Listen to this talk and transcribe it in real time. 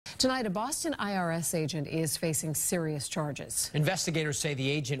Tonight, a Boston IRS agent is facing serious charges. Investigators say the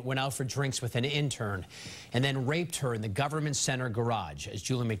agent went out for drinks with an intern and then raped her in the government center garage. As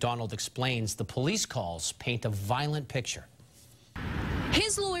Juli McDonald explains, the police calls paint a violent picture.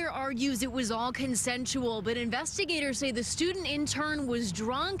 His lawyer argues it was all consensual, but investigators say the student intern was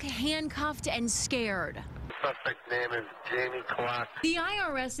drunk, handcuffed, and scared. The suspect's name is James Clarke. The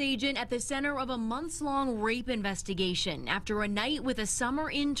IRS agent at the center of a months-long rape investigation after a night with a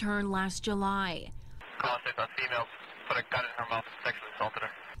summer intern last July. A female put a gun in her mouth and sexually assaulted her.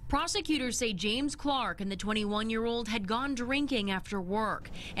 Prosecutors say James Clarke and the 21-year-old had gone drinking after work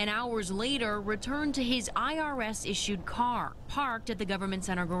and hours later returned to his IRS-issued car parked at the government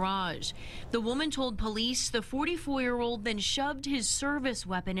center garage. The woman told police the 44-year-old then shoved his service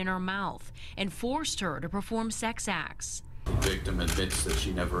weapon in her mouth and forced her to perform sex acts. The victim admits that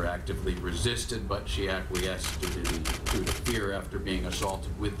she never actively resisted, but she acquiesced due to fear after being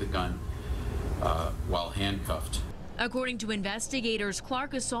assaulted with the gun while handcuffed. According to investigators,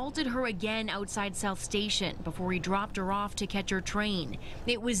 Clarke assaulted her again outside South Station before he dropped her off to catch her train.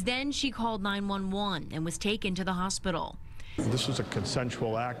 It was then she called 911 and was taken to the hospital. This was a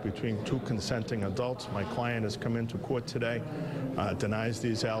consensual act between two consenting adults. My client has come into court today, denies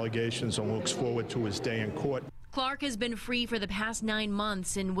these allegations, and looks forward to his day in court. Clarke has been free for the past 9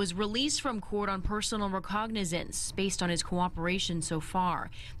 months and was released from court on personal recognizance based on his cooperation so far.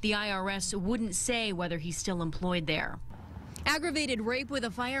 The IRS wouldn't say whether he's still employed there. Aggravated rape with a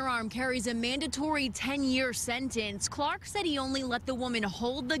firearm carries a mandatory 10-year sentence. Clarke said he only let the woman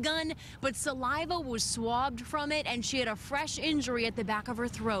hold the gun, but saliva was swabbed from it and she had a fresh injury at the back of her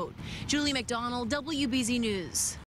throat. Juli McDonald, WBZ News.